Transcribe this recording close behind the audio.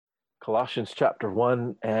Colossians chapter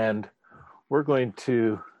 1, and we're going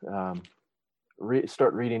to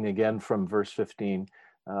start reading again from verse 15.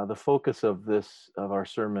 The focus of our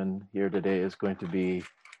sermon here today is going to be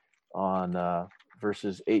on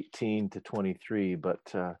verses 18 to 23, but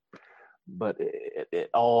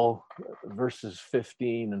all verses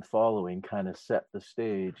 15 and following kind of set the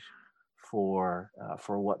stage for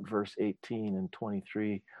what verse 18 and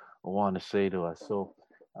 23 want to say to us. So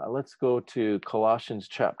let's go to Colossians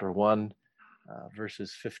chapter 1,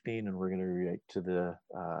 verses 15, and we're going to read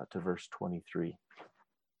to verse 23.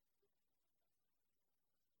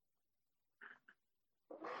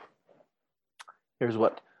 Here's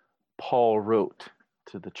what Paul wrote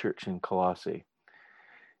to the church in Colossae.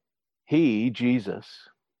 He, Jesus,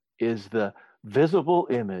 is the visible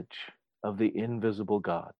image of the invisible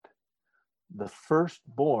God, the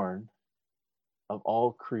firstborn of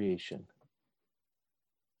all creation.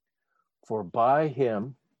 For by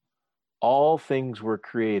him all things were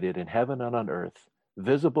created in heaven and on earth,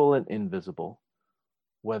 visible and invisible,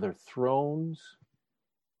 whether thrones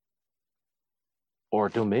or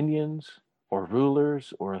dominions or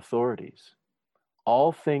rulers or authorities.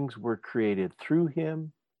 All things were created through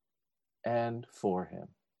him and for him.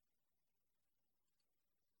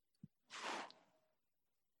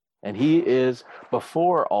 And he is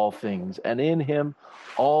before all things, and in him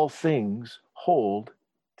all things hold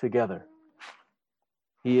together.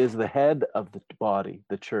 He is the head of the body,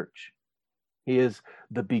 the church. He is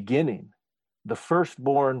the beginning, the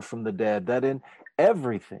firstborn from the dead, that in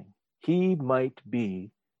everything he might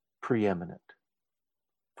be preeminent.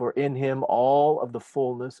 For in him all of the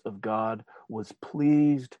fullness of God was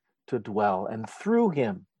pleased to dwell, and through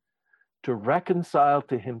him to reconcile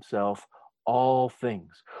to himself all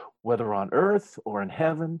things, whether on earth or in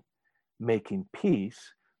heaven, making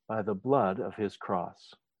peace by the blood of his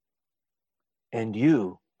cross. And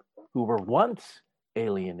you, who were once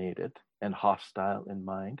alienated and hostile in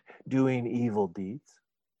mind, doing evil deeds,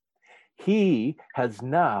 he has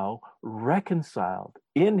now reconciled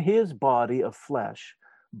in his body of flesh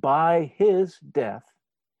by his death,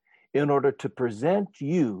 in order to present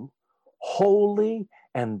you holy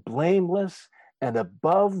and blameless and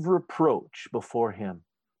above reproach before him,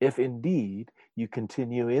 if indeed you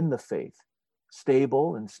continue in the faith,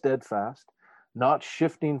 stable and steadfast, not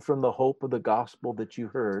shifting from the hope of the gospel that you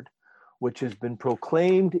heard, which has been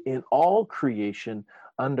proclaimed in all creation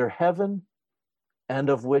under heaven, and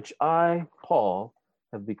of which I, Paul,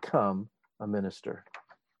 have become a minister.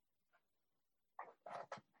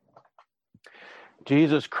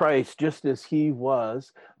 Jesus Christ, just as he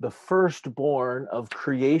was the firstborn of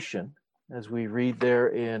creation, as we read there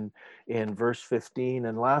in verse 15.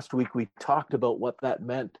 And last week we talked about what that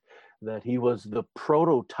meant, that he was the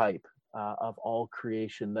prototype of all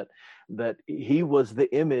creation, that he was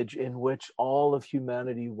the image in which all of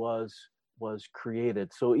humanity was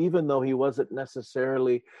created. So even though he wasn't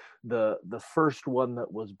necessarily the first one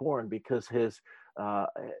that was born, because his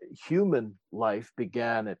human life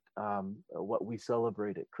began at what we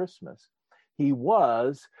celebrate at Christmas, he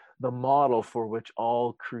was the model for which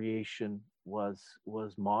all creation was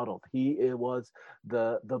modeled. He was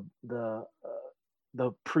the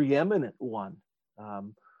preeminent one,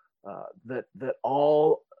 that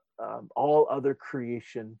all other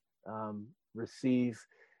creation receive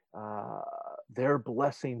their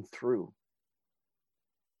blessing through.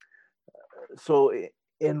 So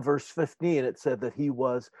in verse 15, it said that he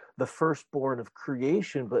was the firstborn of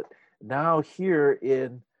creation, but now here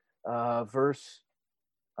in verse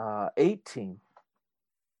 18,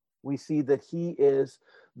 we see that he is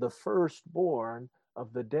the firstborn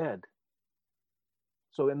of the dead.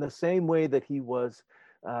 So in the same way that he was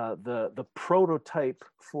the prototype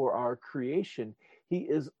for our creation, he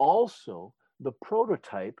is also the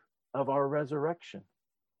prototype of our resurrection.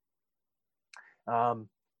 So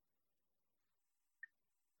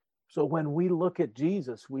when we look at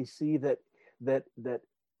Jesus, we see that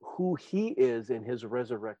who he is in his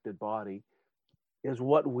resurrected body is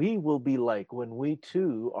what we will be like when we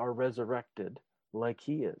too are resurrected like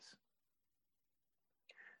he is.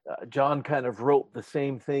 John kind of wrote the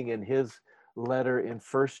same thing in his letter in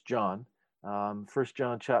 1 John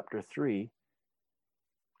chapter 3.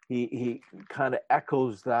 He kind of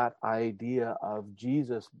echoes that idea of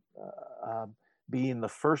Jesus being the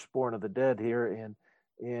firstborn of the dead here in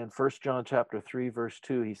 1 John chapter 3, verse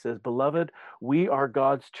 2. He says, "Beloved, we are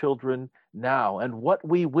God's children now, and what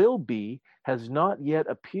we will be has not yet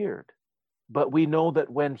appeared. But we know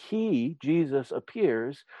that when he, Jesus,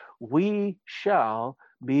 appears, we shall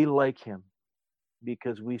be like him,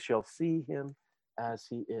 because we shall see him as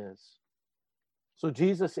he is." So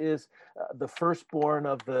Jesus is the firstborn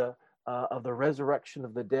of the of the resurrection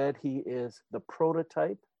of the dead. He is the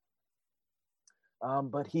prototype,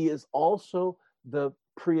 but he is also the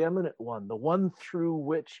preeminent one, the one through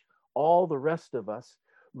which all the rest of us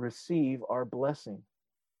receive our blessing.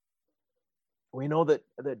 We know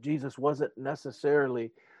that Jesus wasn't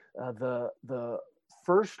necessarily the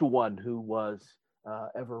first one who was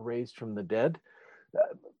ever raised from the dead.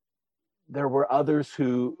 There were others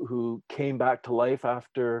who came back to life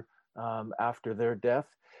after their death.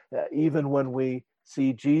 Even when we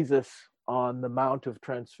see Jesus on the Mount of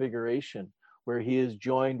Transfiguration, where he is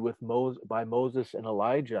joined with by Moses and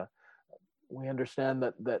Elijah, we understand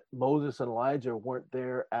that Moses and Elijah weren't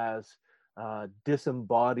there as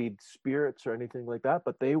disembodied spirits or anything like that,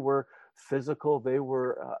 but they were physical. They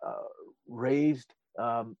were raised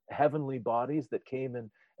heavenly bodies that came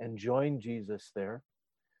and joined Jesus there,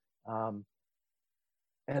 and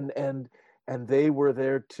they were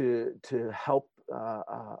there to help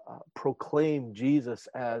proclaim Jesus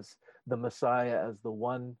as the Messiah, as the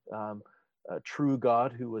one true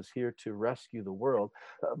God who was here to rescue the world.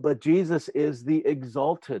 But Jesus is the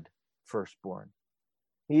exalted firstborn.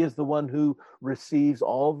 He is the one who receives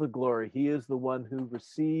all the glory. He is the one who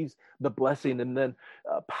receives the blessing and then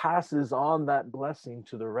passes on that blessing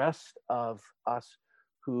to the rest of us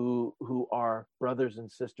who are brothers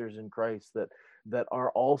and sisters in Christ, that are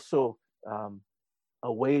also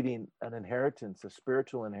awaiting an inheritance, a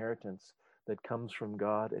spiritual inheritance that comes from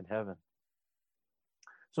God in heaven.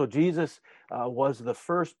 So Jesus was the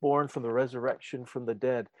firstborn from the resurrection from the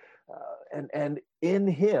dead. And in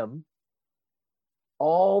him,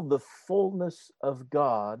 all the fullness of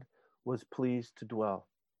God was pleased to dwell.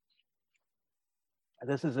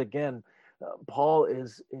 This is, again, Paul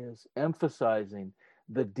is emphasizing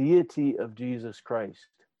the deity of Jesus Christ.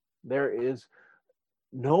 There is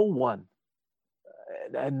no one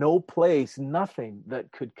and no place, nothing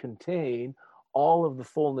that could contain all of the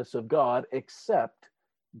fullness of God except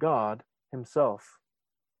God himself.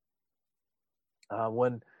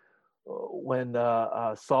 When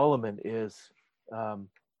Solomon is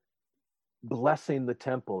blessing the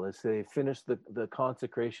temple, as they finished the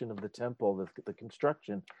consecration of the temple, the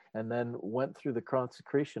construction, and then went through the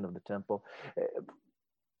consecration of the temple,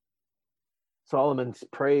 Solomon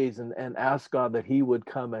prays and asks God that he would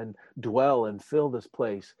come and dwell and fill this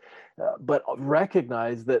place, but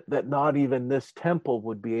recognize that not even this temple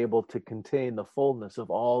would be able to contain the fullness of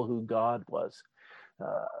all who God was.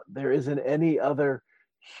 There isn't any other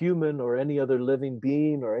human or any other living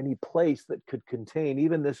being or any place that could contain,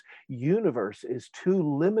 even this universe is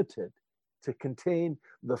too limited to contain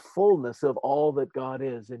the fullness of all that God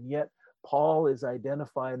is. And yet Paul is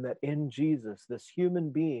identifying that in Jesus, this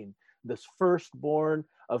human being, this firstborn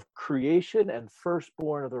of creation and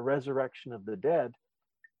firstborn of the resurrection of the dead,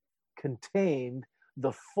 contained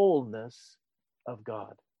the fullness of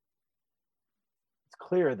God. It's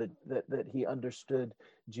clear that he understood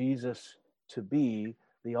Jesus to be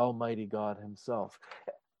the Almighty God himself.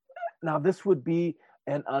 Now, this would be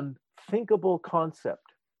an unthinkable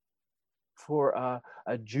concept for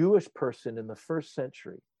a Jewish person in the first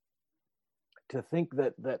century, to think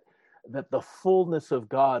that the fullness of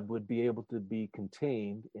God would be able to be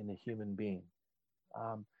contained in a human being.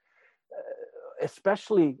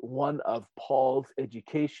 Especially one of Paul's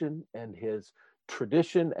education and his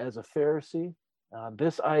tradition as a Pharisee.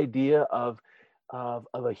 This idea of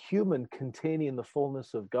a human containing the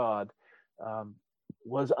fullness of God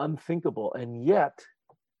was unthinkable. And yet,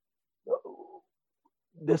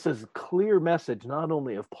 this is a clear message, not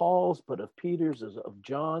only of Paul's, but of Peter's, of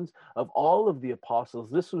John's, of all of the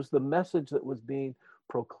apostles. This was the message that was being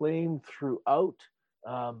proclaimed throughout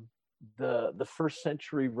the first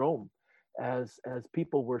century Rome. As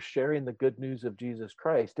people were sharing the good news of Jesus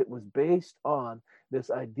Christ, it was based on this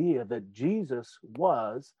idea that Jesus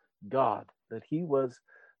was God, that he was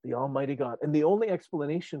the Almighty God. And the only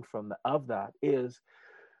explanation of that is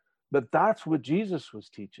that that's what Jesus was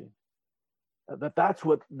teaching, that's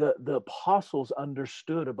what the apostles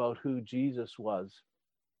understood about who Jesus was.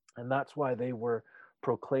 And that's why they were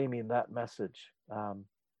proclaiming that message. And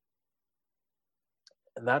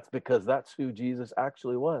that's because that's who Jesus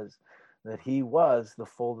actually was, that he was the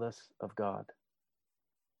fullness of God.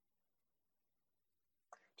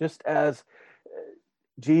 Just as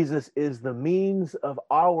Jesus is the means of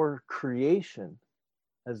our creation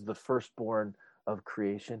as the firstborn of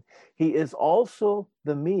creation, he is also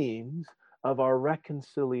the means of our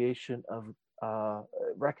reconciliation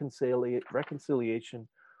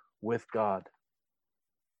with God.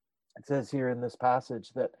 It says here in this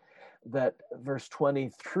passage that verse 20,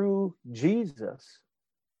 through Jesus,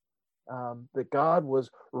 that God was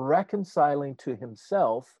reconciling to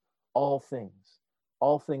himself all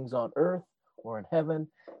things on earth or in heaven,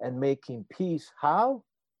 and making peace. How?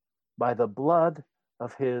 By the blood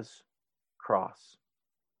of his cross.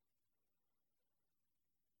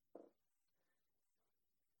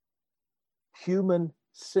 Human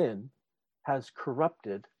sin has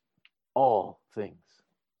corrupted all things.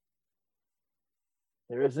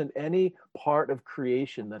 There isn't any part of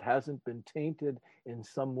creation that hasn't been tainted in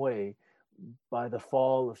some way by the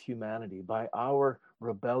fall of humanity, by our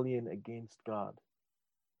rebellion against God.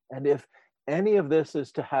 And if any of this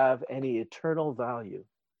is to have any eternal value,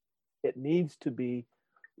 it needs to be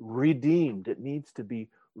redeemed. It needs to be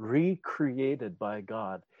recreated by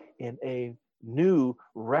God in a new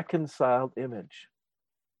reconciled image.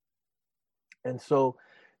 And so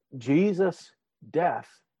Jesus' death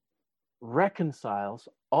reconciles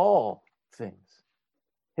all things.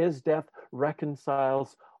 His death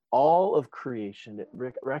reconciles all of creation. It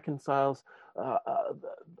reconciles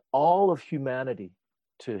all of humanity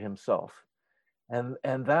to himself. And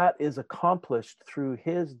that is accomplished through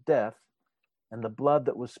his death and the blood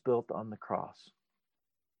that was spilt on the cross.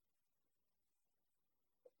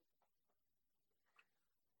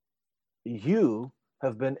 You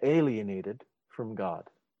have been alienated from God.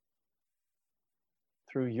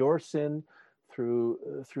 Through your sin, through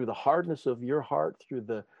the hardness of your heart, through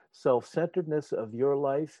the self-centeredness of your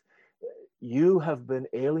life, you have been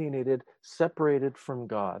alienated, separated from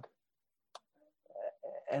God.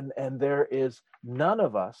 And there is none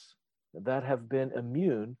of us that have been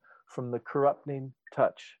immune from the corrupting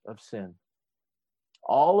touch of sin.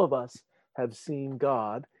 All of us have seen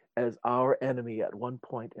God as our enemy at one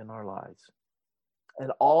point in our lives.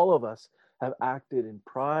 And all of us have acted in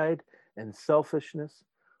pride and selfishness,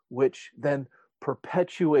 which then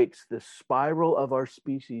perpetuates the spiral of our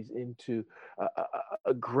species into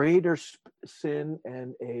a greater sin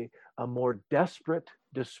and a more desperate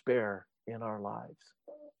despair in our lives.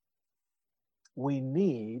 We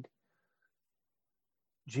need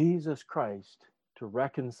Jesus Christ to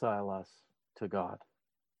reconcile us to God.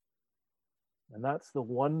 And that's the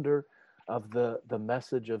wonder of the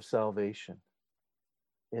message of salvation,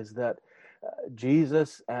 is that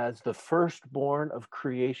Jesus, as the firstborn of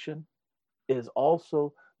creation, is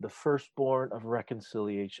also the firstborn of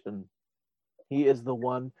reconciliation. He is the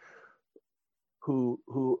one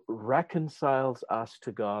who reconciles us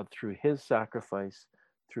to God through his sacrifice,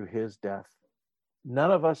 through his death.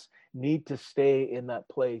 None of us need to stay in that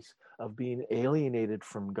place of being alienated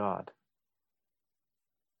from God.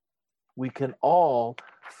 We can all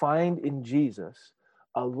find in Jesus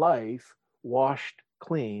a life washed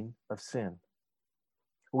clean of sin.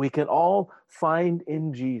 We can all find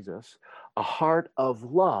in Jesus a heart of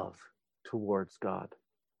love towards God.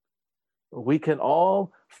 We can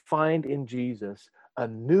all find in Jesus a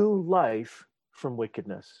new life from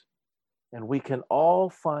wickedness. And we can all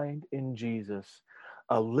find in Jesus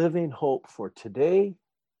a living hope for today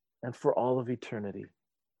and for all of eternity.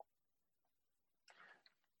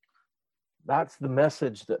 That's the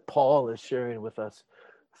message that Paul is sharing with us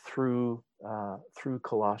through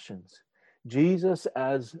Colossians. Jesus,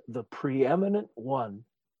 as the preeminent one,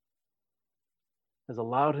 has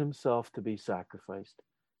allowed himself to be sacrificed,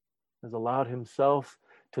 has allowed himself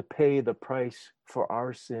to pay the price for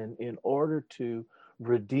our sin in order to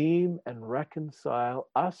redeem and reconcile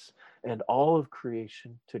us and all of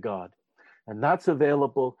creation to God. And that's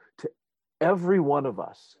available to every one of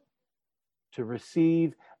us to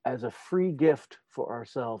receive as a free gift for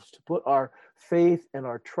ourselves, to put our faith and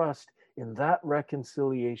our trust in that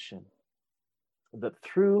reconciliation, that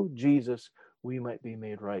through Jesus we might be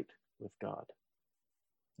made right with God.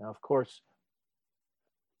 Now, of course,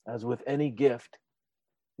 as with any gift,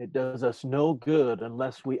 it does us no good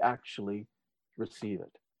unless we actually receive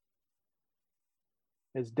it.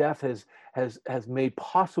 His death has made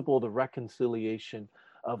possible the reconciliation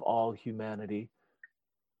of all humanity,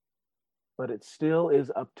 but it still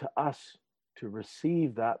is up to us to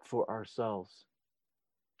receive that for ourselves,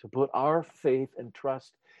 to put our faith and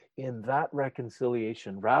trust in that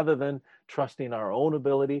reconciliation rather than trusting our own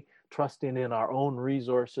ability, trusting in our own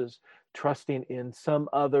resources, trusting in some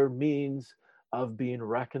other means of being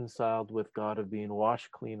reconciled with God, of being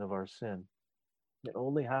washed clean of our sin. It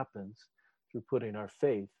only happens through putting our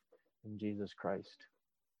faith in Jesus Christ.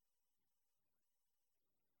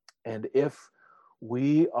 And if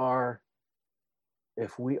we are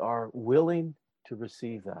willing to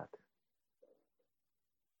receive that,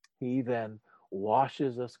 he then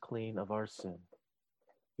washes us clean of our sin.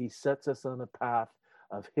 He sets us on the path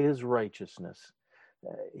of his righteousness.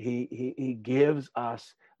 He gives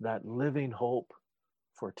us that living hope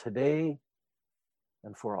for today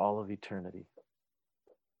and for all of eternity.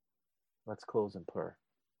 Let's close in prayer.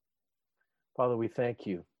 Father, we thank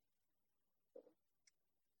you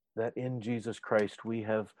that in Jesus Christ we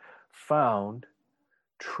have found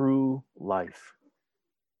true life.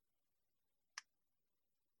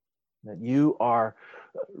 That you are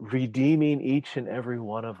redeeming each and every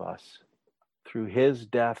one of us through his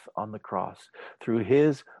death on the cross, through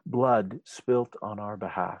his blood spilt on our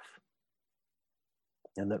behalf.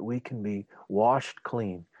 And that we can be washed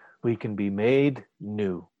clean. We can be made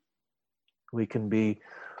new. We can be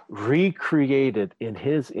recreated in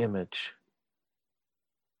his image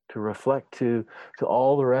to reflect to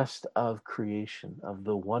all the rest of creation, of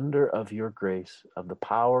the wonder of your grace, of the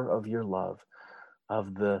power of your love,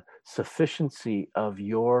 of the sufficiency of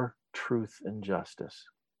your truth and justice.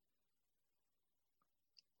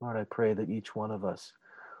 Lord, I pray that each one of us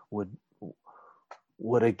would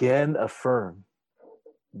again affirm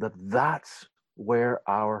that that's where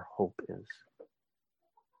our hope is.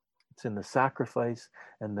 It's in the sacrifice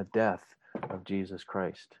and the death of Jesus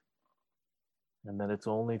Christ. And that it's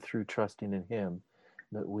only through trusting in him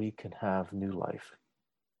that we can have new life.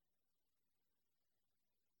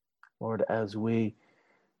 Lord, as we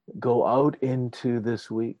go out into this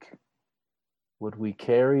week, would we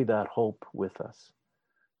carry that hope with us?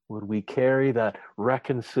 Would we carry that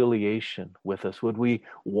reconciliation with us? Would we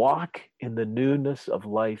walk in the newness of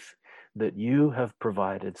life that you have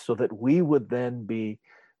provided so that we would then be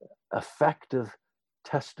effective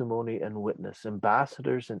testimony and witness,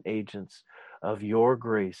 ambassadors and agents of your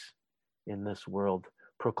grace in this world,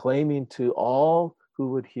 proclaiming to all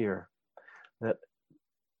who would hear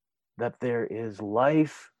that there is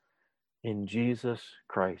life in Jesus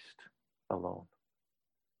Christ alone.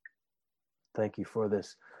 Thank you for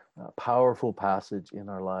this powerful passage in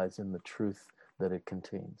our lives and the truth that it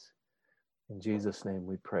contains. In Jesus' name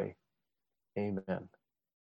we pray. Amen.